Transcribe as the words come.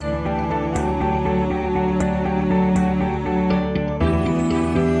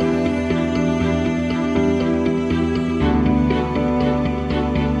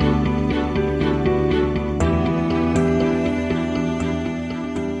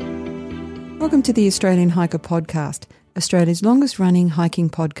Welcome to the Australian Hiker Podcast, Australia's longest running hiking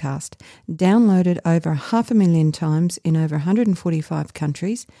podcast, downloaded over 500,000 times in over 145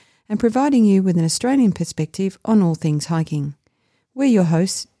 countries and providing you with an Australian perspective on all things hiking. We're your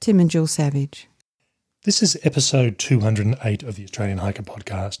hosts, Tim and Jill Savage. This is episode 208 of the Australian Hiker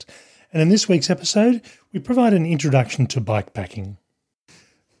Podcast, and in this week's episode, we provide an introduction to bikepacking.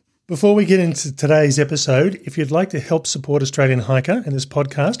 Before we get into today's episode, if you'd like to help support Australian Hiker and this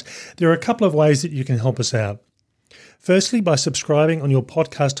podcast, there are a couple of ways that you can help us out. Firstly, by subscribing on your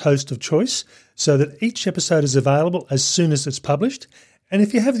podcast host of choice so that each episode is available as soon as it's published, and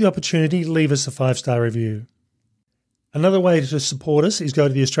if you have the opportunity, leave us a 5-star review. Another way to support us is go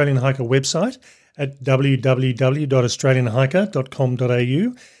to the Australian Hiker website at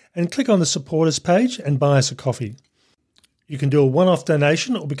www.australianhiker.com.au and click on the Support Us page and buy us a coffee. You can do a one-off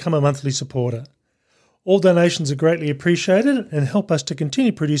donation or become a monthly supporter. All donations are greatly appreciated and help us to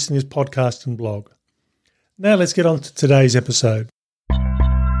continue producing this podcast and blog. Now let's get on to today's episode.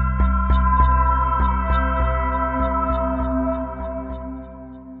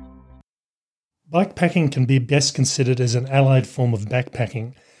 Bikepacking can be best considered as an allied form of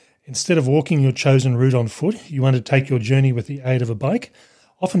backpacking. Instead of walking your chosen route on foot, you undertake your journey with the aid of a bike,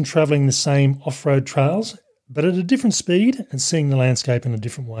 often travelling the same off-road trails, but at a different speed and seeing the landscape in a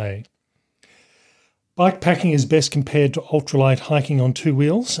different way. Bikepacking is best compared to ultralight hiking on two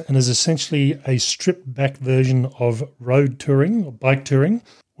wheels and is essentially a stripped-back version of road touring or bike touring,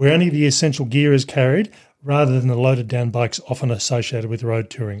 where only the essential gear is carried rather than the loaded-down bikes often associated with road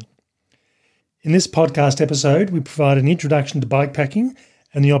touring. In this podcast episode, we provide an introduction to bikepacking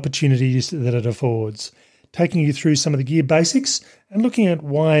and the opportunities that it affords, taking you through some of the gear basics and looking at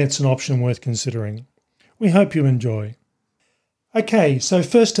why it's an option worth considering. We hope you enjoy. Okay, so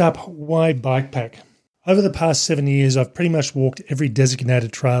first up, why bikepack? Over the past 7 years, I've pretty much walked every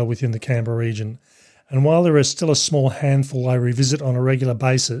designated trail within the Canberra region. And while there is still a small handful I revisit on a regular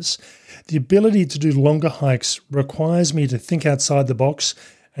basis, the ability to do longer hikes requires me to think outside the box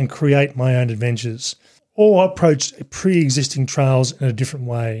and create my own adventures, or approach pre-existing trails in a different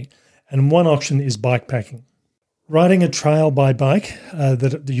way. And one option is bikepacking. Riding a trail by bike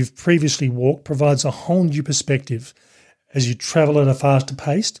that you've previously walked provides a whole new perspective as you travel at a faster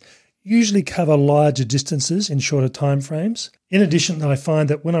pace, usually cover larger distances in shorter time frames. In addition, I find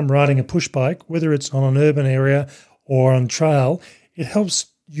that when I'm riding a push bike, whether it's on an urban area or on trail, it helps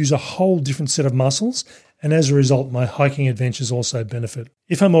use a whole different set of muscles, and as a result, my hiking adventures also benefit.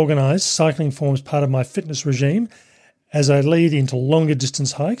 If I'm organised, cycling forms part of my fitness regime as I lead into longer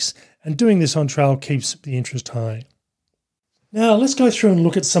distance hikes, and doing this on trail keeps the interest high. Now let's go through and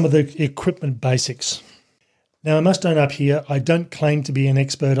look at some of the equipment basics. Now I must own up here, I don't claim to be an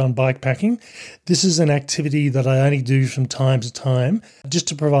expert on bikepacking. This is an activity that I only do from time to time just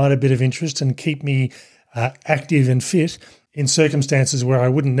to provide a bit of interest and keep me active and fit in circumstances where I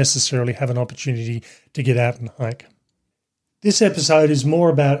wouldn't necessarily have an opportunity to get out and hike. This episode is more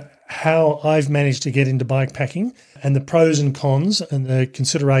about how I've managed to get into bikepacking and the pros and cons and the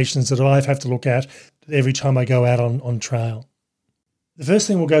considerations that I have to look at every time I go out on trail. The first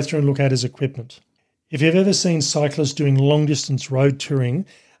thing we'll go through and look at is equipment. If you've ever seen cyclists doing long-distance road touring,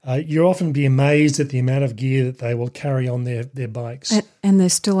 you'll often be amazed at the amount of gear that they will carry on their bikes. And they're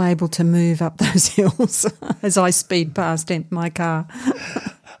still able to move up those hills as I speed past in my car.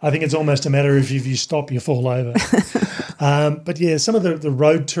 I think it's almost a matter of if you stop, you fall over. But yeah, some of the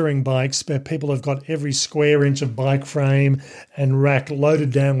road touring bikes, where people have got every square inch of bike frame and rack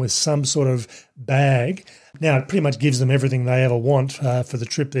loaded down with some sort of bag. Now, it pretty much gives them everything they ever want for the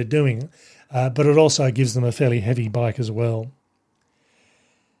trip they're doing, but it also gives them a fairly heavy bike as well.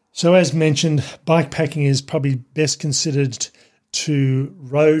 So as mentioned, bikepacking is probably best considered to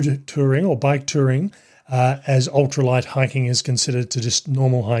road touring or bike touring as ultralight hiking is considered to just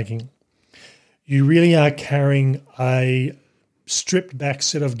normal hiking. You really are carrying a stripped back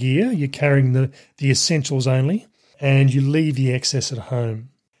set of gear. You're carrying the essentials only, and you leave the excess at home.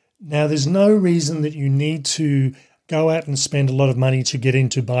 Now, there's no reason that you need to go out and spend a lot of money to get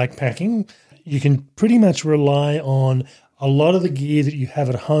into bikepacking. You can pretty much rely on a lot of the gear that you have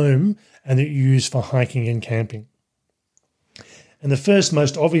at home and that you use for hiking and camping. And the first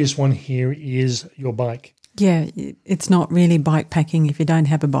most obvious one here is your bike. Yeah, it's not really bikepacking if you don't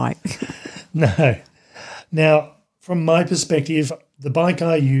have a bike. No. Now, from my perspective, the bike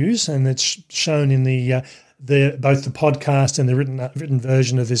I use, and it's shown in both the podcast and the written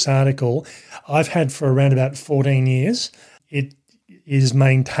version of this article, I've had for around about 14 years. It is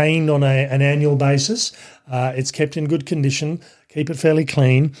maintained on an annual basis. It's kept in good condition, keep it fairly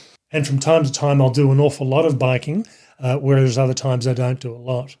clean. And from time to time, I'll do an awful lot of biking, whereas other times I don't do a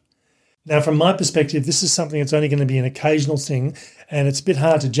lot. Now, from my perspective, this is something that's only going to be an occasional thing, and it's a bit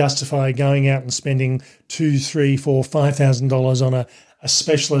hard to justify going out and spending $2,000, $3,000, $4,000, $5,000 on a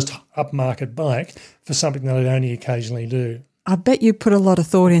specialist upmarket bike for something that I'd only occasionally do. I bet you put a lot of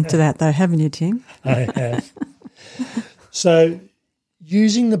thought into that though, haven't you, Tim? I have. So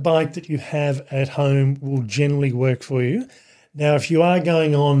using the bike that you have at home will generally work for you. Now, if you are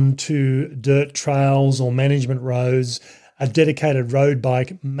going on to dirt trails or management roads, a dedicated road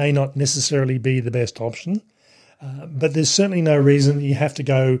bike may not necessarily be the best option, but there's certainly no reason you have to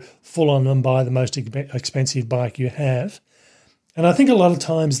go full on and buy the most expensive bike you have. And I think a lot of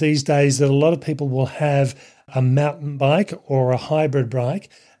times these days that a lot of people will have a mountain bike or a hybrid bike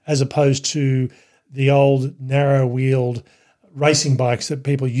as opposed to the old narrow-wheeled racing bikes that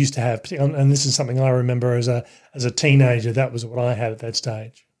people used to have. And this is something I remember as a teenager. That was what I had at that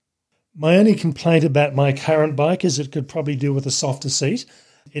stage. My only complaint about my current bike is it could probably do with a softer seat.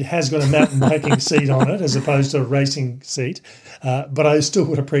 It has got a mountain biking seat on it as opposed to a racing seat, but I still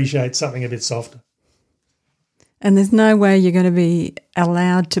would appreciate something a bit softer. And there's no way you're going to be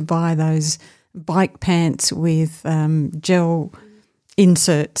allowed to buy those bike pants with gel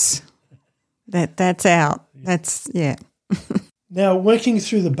inserts. That's out. Yeah. Now, working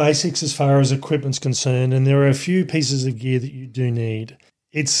through the basics as far as equipment's concerned, and there are a few pieces of gear that you do need.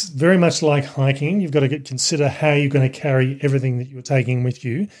 It's very much like hiking. You've got to consider how you're going to carry everything that you're taking with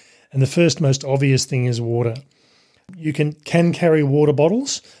you. And the first most obvious thing is water. You can carry water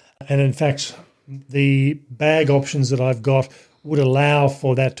bottles. And in fact, the bag options that I've got would allow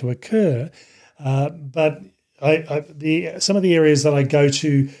for that to occur. But some of the areas that I go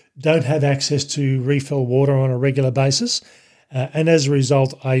to don't have access to refill water on a regular basis. And as a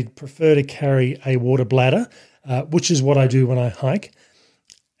result, I prefer to carry a water bladder, which is what I do when I hike.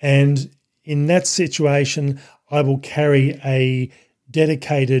 And in that situation, I will carry a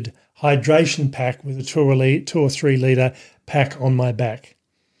dedicated hydration pack with a 2 or 3 litre pack on my back.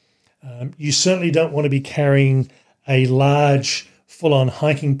 You certainly don't want to be carrying a large full-on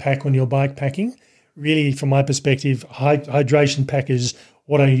hiking pack when you're bike packing. Really, from my perspective, hydration pack is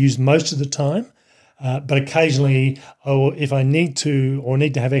what I use most of the time. But occasionally, if I need to or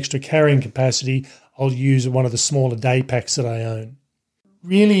need to have extra carrying capacity, I'll use one of the smaller day packs that I own.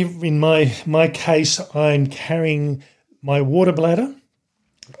 Really, in my case, I'm carrying my water bladder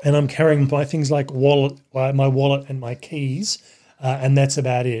and I'm carrying things like my wallet and my keys, and that's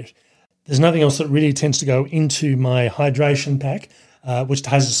about it. There's nothing else that really tends to go into my hydration pack, which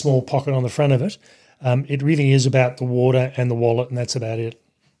has a small pocket on the front of it. It really is about the water and the wallet, and that's about it.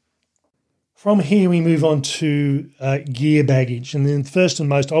 From here, we move on to gear baggage, and then the first and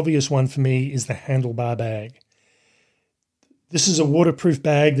most obvious one for me is the handlebar bag. This is a waterproof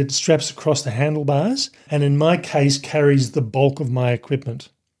bag that straps across the handlebars and in my case carries the bulk of my equipment.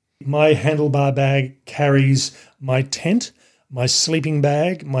 My handlebar bag carries my tent, my sleeping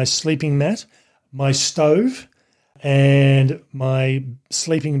bag, my sleeping mat, my stove and my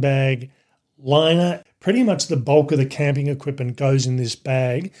sleeping bag liner. Pretty much the bulk of the camping equipment goes in this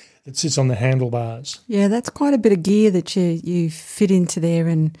bag that sits on the handlebars. Yeah, that's quite a bit of gear that you fit into there,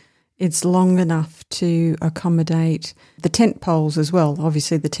 and it's long enough to accommodate the tent poles as well.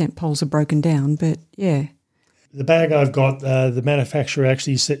 Obviously, the tent poles are broken down, but yeah. The bag I've got, the manufacturer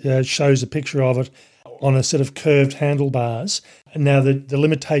actually shows a picture of it on a set of curved handlebars. Now, the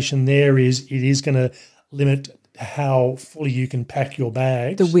limitation there is it is going to limit how fully you can pack your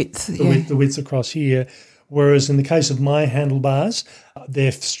bags. The width. The width across here. Whereas in the case of my handlebars,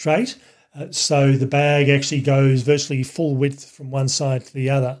 they're straight. So the bag actually goes virtually full width from one side to the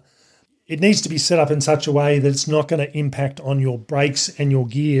other. It needs to be set up in such a way that it's not going to impact on your brakes and your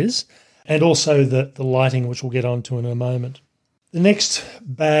gears, and also the lighting, which we'll get onto in a moment. The next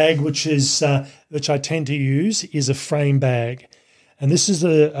bag, which I tend to use, is a frame bag. And this is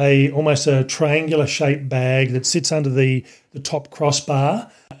almost a triangular shaped bag that sits under the top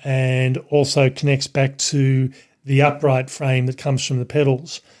crossbar and also connects back to the upright frame that comes from the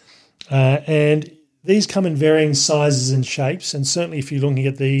pedals. And these come in varying sizes and shapes, and certainly if you're looking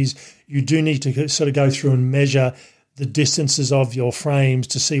at these, you do need to sort of go through and measure the distances of your frames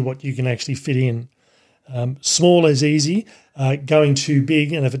to see what you can actually fit in. Small is easy. Going too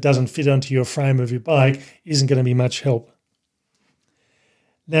big, and if it doesn't fit onto your frame of your bike, isn't going to be much help.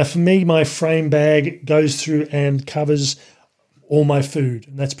 Now, for me, my frame bag goes through and covers all my food,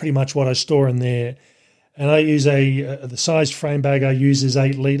 and that's pretty much what I store in there. And I use the size frame bag I use is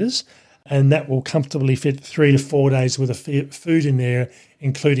 8 litres, and that will comfortably fit 3 to 4 days worth of food in there,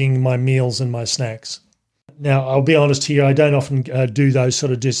 including my meals and my snacks. Now, I'll be honest here, I don't often do those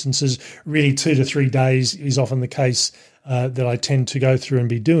sort of distances. Really, 2 to 3 days is often the case that I tend to go through and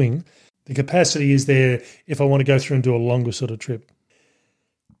be doing. The capacity is there if I want to go through and do a longer sort of trip.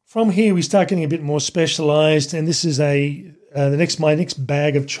 From here, we start getting a bit more specialised, and this is my next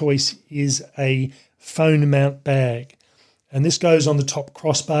bag of choice is a phone mount bag. And this goes on the top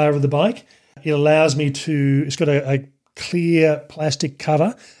crossbar of the bike. It allows me it's got a clear plastic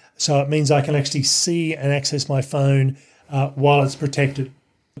cover, so it means I can actually see and access my phone while it's protected.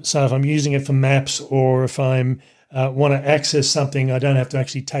 So if I'm using it for maps or if I'm want to access something, I don't have to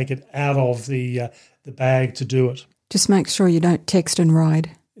actually take it out of the bag to do it. Just make sure you don't text and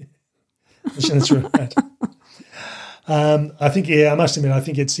ride. That's right. I must admit, I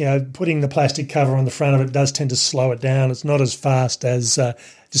think it's, putting the plastic cover on the front of it does tend to slow it down. It's not as fast as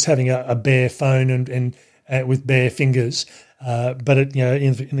just having a bare phone and with bare fingers. But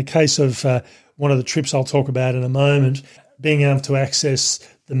in the case of one of the trips I'll talk about in a moment, being able to access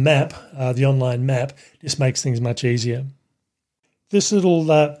the map, the online map, just makes things much easier. This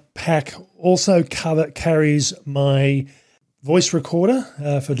little pack also carries my voice recorder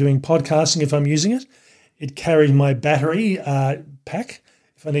for doing podcasting if I'm using it. It carries my battery pack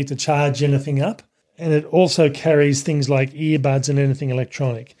if I need to charge anything up. And it also carries things like earbuds and anything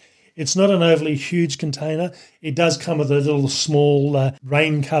electronic. It's not an overly huge container. It does come with a little small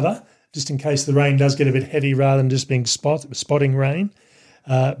rain cover, just in case the rain does get a bit heavy rather than just being spotting rain.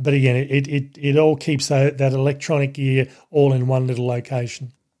 But again, it all keeps that electronic gear all in one little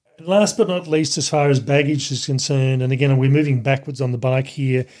location. And last but not least, as far as baggage is concerned, and again, we're moving backwards on the bike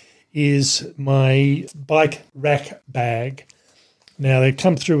here, is my bike rack bag. Now, they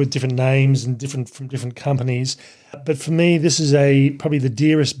come through with different names and from different companies, but for me, this is probably the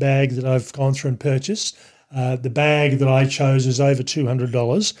dearest bag that I've gone through and purchased. The bag that I chose is over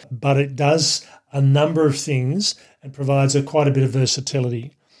 $200, but it does a number of things and provides quite a bit of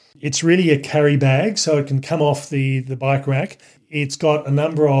versatility. It's really a carry bag, so it can come off the bike rack. It's got a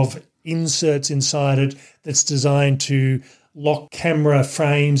number of inserts inside it that's designed to lock camera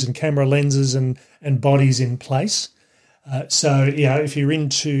frames and camera lenses and bodies in place. If you're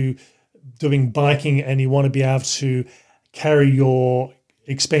into doing biking and you want to be able to carry your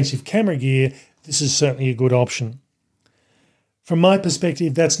expensive camera gear, this is certainly a good option. From my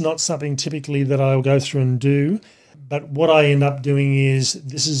perspective, that's not something typically that I'll go through and do, but what I end up doing is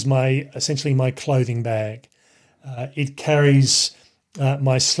this is essentially my clothing bag. It carries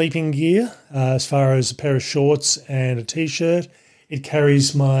my sleeping gear as far as a pair of shorts and a T-shirt. It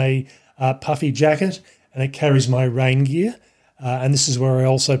carries my puffy jacket and it carries my rain gear. And this is where I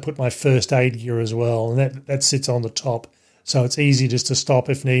also put my first aid gear as well. And that sits on the top. So it's easy just to stop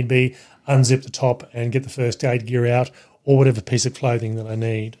if need be, unzip the top and get the first aid gear out or whatever piece of clothing that I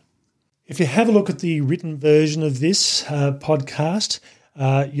need. If you have a look at the written version of this podcast,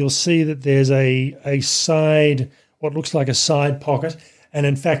 you'll see that there's what looks like a side pocket. And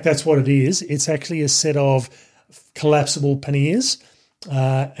in fact, that's what it is. It's actually a set of collapsible panniers.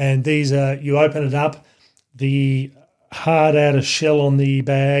 And these you open it up, the hard outer shell on the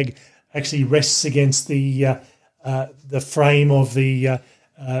bag actually rests against the frame of the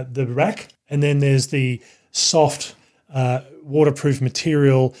rack. And then there's the soft waterproof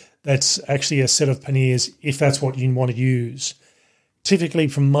material that's actually a set of panniers if that's what you want to use. Typically,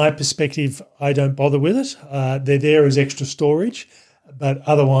 from my perspective, I don't bother with it. They're there as extra storage, but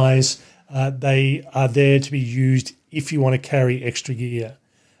otherwise they are there to be used if you want to carry extra gear.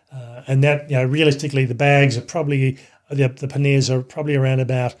 And that, realistically, the bags are probably, the panniers are probably around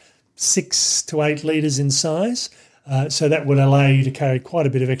about 6 to 8 litres in size. So that would allow you to carry quite a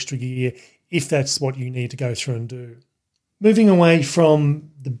bit of extra gear if that's what you need to go through and do. Moving away from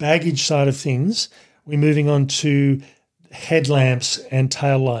the baggage side of things, we're moving on to headlamps and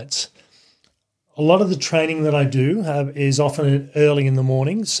taillights. A lot of the training that I do is often early in the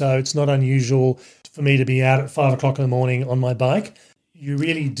morning, so it's not unusual for me to be out at 5 o'clock in the morning on my bike. You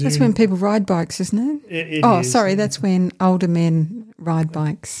really do. That's when people ride bikes, isn't it? It is. Sorry, that's when older men ride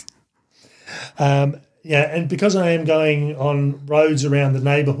bikes. And because I am going on roads around the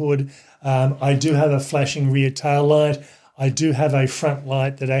neighbourhood, I do have a flashing rear tail light. I do have a front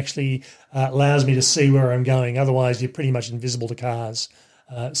light that actually allows me to see where I'm going. Otherwise, you're pretty much invisible to cars.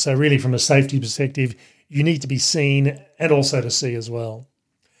 So really, from a safety perspective, you need to be seen and also to see as well.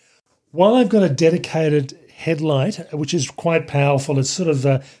 While I've got a dedicated headlight, which is quite powerful, it's sort of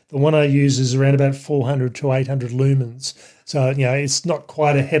the one I use is around about 400 to 800 lumens. So, it's not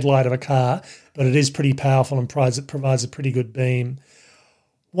quite a headlight of a car, but it is pretty powerful and provides a pretty good beam.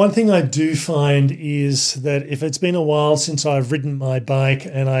 One thing I do find is that if it's been a while since I've ridden my bike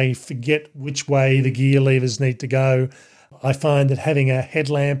and I forget which way the gear levers need to go, I find that having a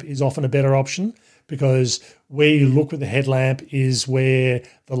headlamp is often a better option because where you look with the headlamp is where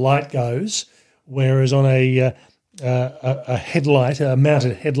the light goes, whereas on a headlight, a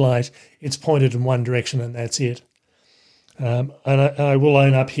mounted headlight, it's pointed in one direction and that's it. And I will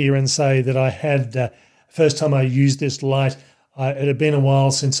own up here and say that I had, first time I used this light, it had been a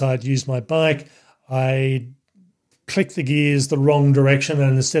while since I'd used my bike. I clicked the gears the wrong direction,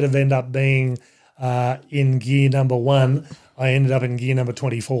 and instead of end up being in gear number 1, I ended up in gear number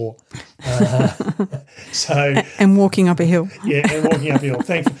 24. And walking up a hill. Yeah, and walking up a hill.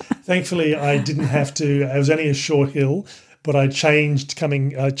 Thankfully, I didn't have to. It was only a short hill, but I changed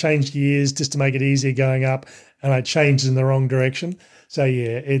gears just to make it easier going up, and I changed in the wrong direction. So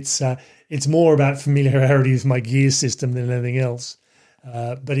yeah, it's more about familiarity with my gear system than anything else.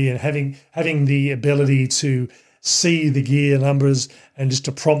 But yeah, having the ability to see the gear numbers and just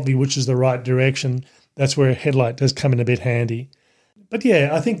to prompt me which is the right direction, that's where a headlight does come in a bit handy. But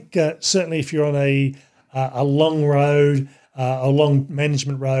yeah, I think certainly if you're on a long road, a long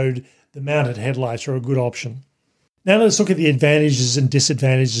management road, the mounted headlights are a good option. Now let's look at the advantages and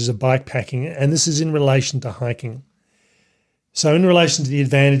disadvantages of bike packing, and this is in relation to hiking. So in relation to the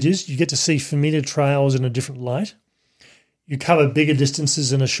advantages, you get to see familiar trails in a different light. You cover bigger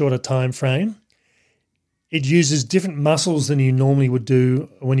distances in a shorter time frame. It uses different muscles than you normally would do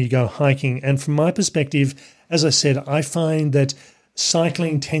when you go hiking. And from my perspective, as I said, I find that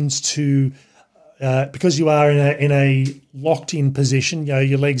cycling tends to, because you are in a locked-in position, you know,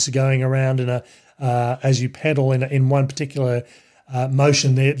 your legs are going around as you pedal in one particular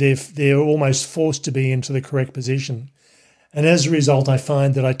motion. They're almost forced to be into the correct position. And as a result, I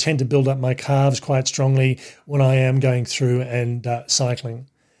find that I tend to build up my calves quite strongly when I am going through and cycling.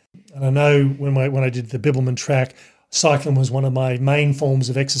 And I know when I did the Bibbulmun track, cycling was one of my main forms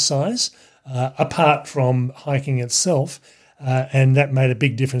of exercise, apart from hiking itself, and that made a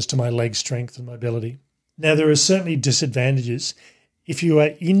big difference to my leg strength and mobility. Now, there are certainly disadvantages. If you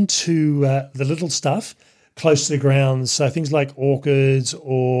are into the little stuff close to the ground, so things like orchids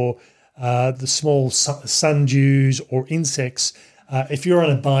or the small sundews or insects, if you're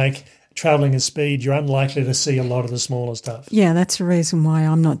on a bike travelling at speed, you're unlikely to see a lot of the smaller stuff. Yeah, that's the reason why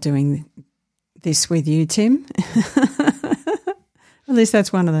I'm not doing this with you, Tim. At least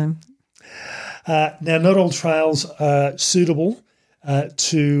that's one of them. Now, not all trails are suitable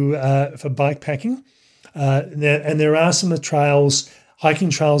for bike packing. And there are some hiking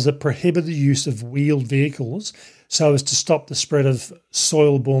trails that prohibit the use of wheeled vehicles so as to stop the spread of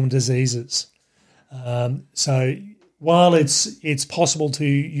soil-borne diseases. So while it's possible to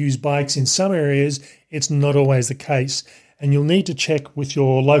use bikes in some areas, it's not always the case. And you'll need to check with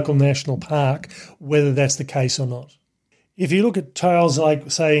your local national park whether that's the case or not. If you look at trails like,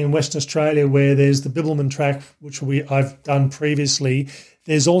 say, in Western Australia where there's the Bibbulmun track, which I've done previously,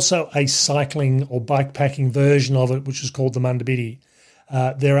 there's also a cycling or bike packing version of it, which is called the Mundabiddi.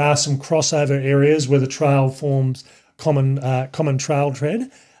 There are some crossover areas where the trail forms common trail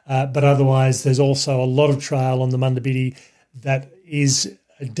tread, but otherwise there's also a lot of trail on the Mundabiddi that is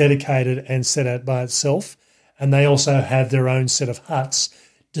dedicated and set out by itself, and they also have their own set of huts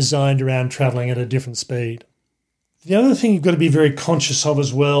designed around travelling at a different speed. The other thing you've got to be very conscious of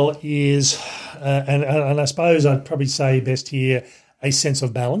as well is, and I suppose I'd probably say best here, a sense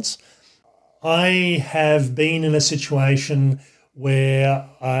of balance. I have been in a situation where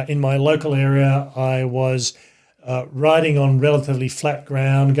in my local area I was riding on relatively flat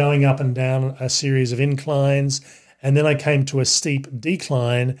ground, going up and down a series of inclines, and then I came to a steep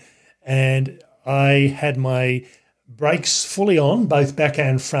decline and I had my brakes fully on, both back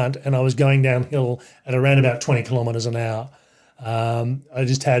and front, and I was going downhill at around about 20 kilometres an hour. I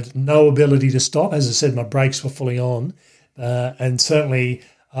just had no ability to stop. As I said, my brakes were fully on, and certainly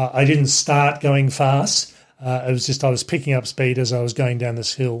I didn't start going fast. It was just I was picking up speed as I was going down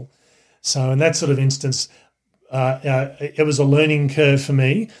this hill. So in that sort of instance, it was a learning curve for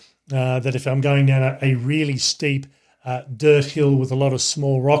me that if I'm going down a really steep dirt hill with a lot of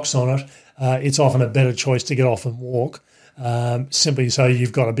small rocks on it, it's often a better choice to get off and walk, simply so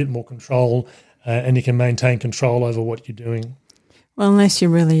you've got a bit more control and you can maintain control over what you're doing. Well, unless you're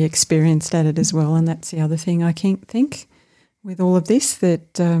really experienced at it as well, and that's the other thing I think with all of this,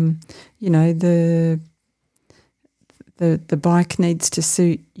 that, the bike needs to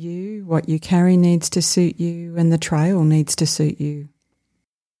suit you, what you carry needs to suit you, and the trail needs to suit you.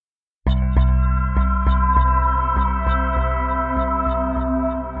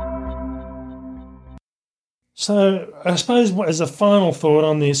 So I suppose as a final thought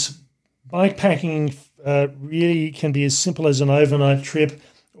on this, bike packing really can be as simple as an overnight trip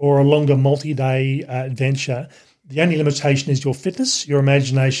or a longer multi-day adventure. The only limitation is your fitness, your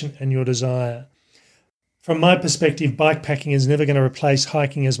imagination and your desire. From my perspective, bikepacking is never going to replace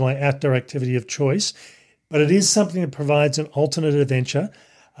hiking as my outdoor activity of choice, but it is something that provides an alternate adventure,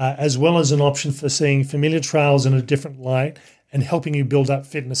 as well as an option for seeing familiar trails in a different light and helping you build up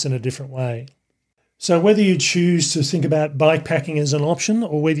fitness in a different way. So whether you choose to think about bikepacking as an option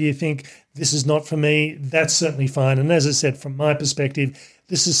or whether you think this is not for me, that's certainly fine. And as I said, from my perspective,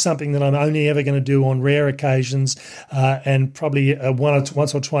 this is something that I'm only ever going to do on rare occasions and probably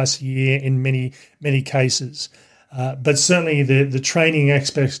once or twice a year in many, many cases. But certainly the training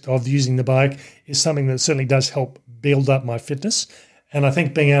aspect of using the bike is something that certainly does help build up my fitness. And I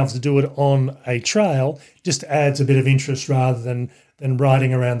think being able to do it on a trail just adds a bit of interest rather than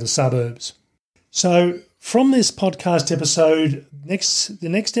riding around the suburbs. So from this podcast episode, the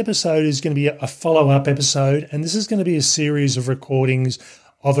next episode is going to be a follow-up episode, and this is going to be a series of recordings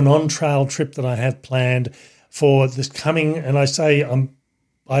of an on-trail trip that I have planned for this coming, and I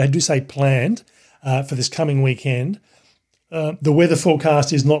do say planned, for this coming weekend. The weather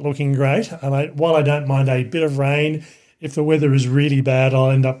forecast is not looking great, and while I don't mind a bit of rain, if the weather is really bad,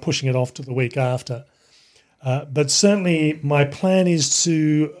 I'll end up pushing it off to the week after. But certainly my plan is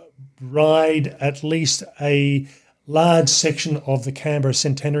to ride at least a large section of the Canberra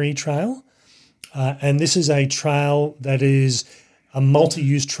Centenary Trail. And this is a trail that is a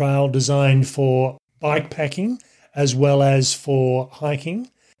multi-use trail designed for bikepacking as well as for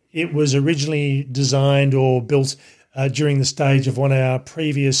hiking. It was originally designed or built during the stage of one of our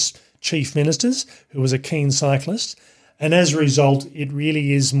previous chief ministers, who was a keen cyclist. And as a result, it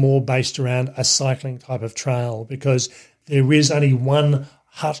really is more based around a cycling type of trail because there is only one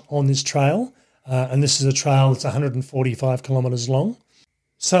hut on this trail, and this is a trail that's 145 kilometres long.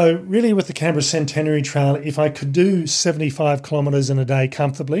 So really with the Canberra Centenary Trail, if I could do 75 kilometres in a day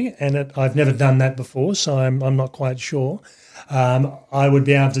comfortably, and I've never done that before, so I'm not quite sure, I would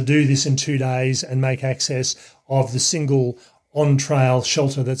be able to do this in 2 days and make access of the single on-trail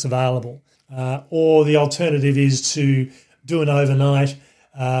shelter that's available. Or the alternative is to do an overnight,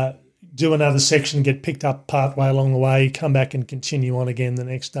 do another section, get picked up partway along the way, come back and continue on again the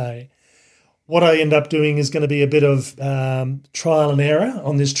next day. What I end up doing is going to be a bit of trial and error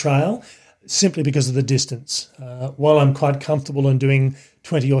on this trail simply because of the distance. While I'm quite comfortable in doing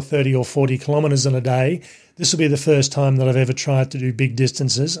 20 or 30 or 40 kilometres in a day, this will be the first time that I've ever tried to do big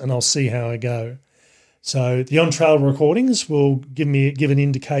distances, and I'll see how I go. So the on-trail recordings will give an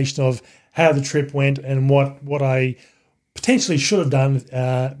indication of how the trip went and what I potentially should have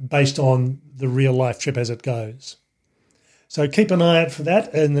done based on the real life trip as it goes. So keep an eye out for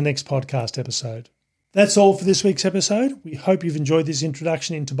that in the next podcast episode. That's all for this week's episode. We hope you've enjoyed this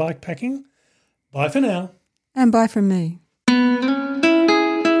introduction into bikepacking. Bye for now. And bye from me.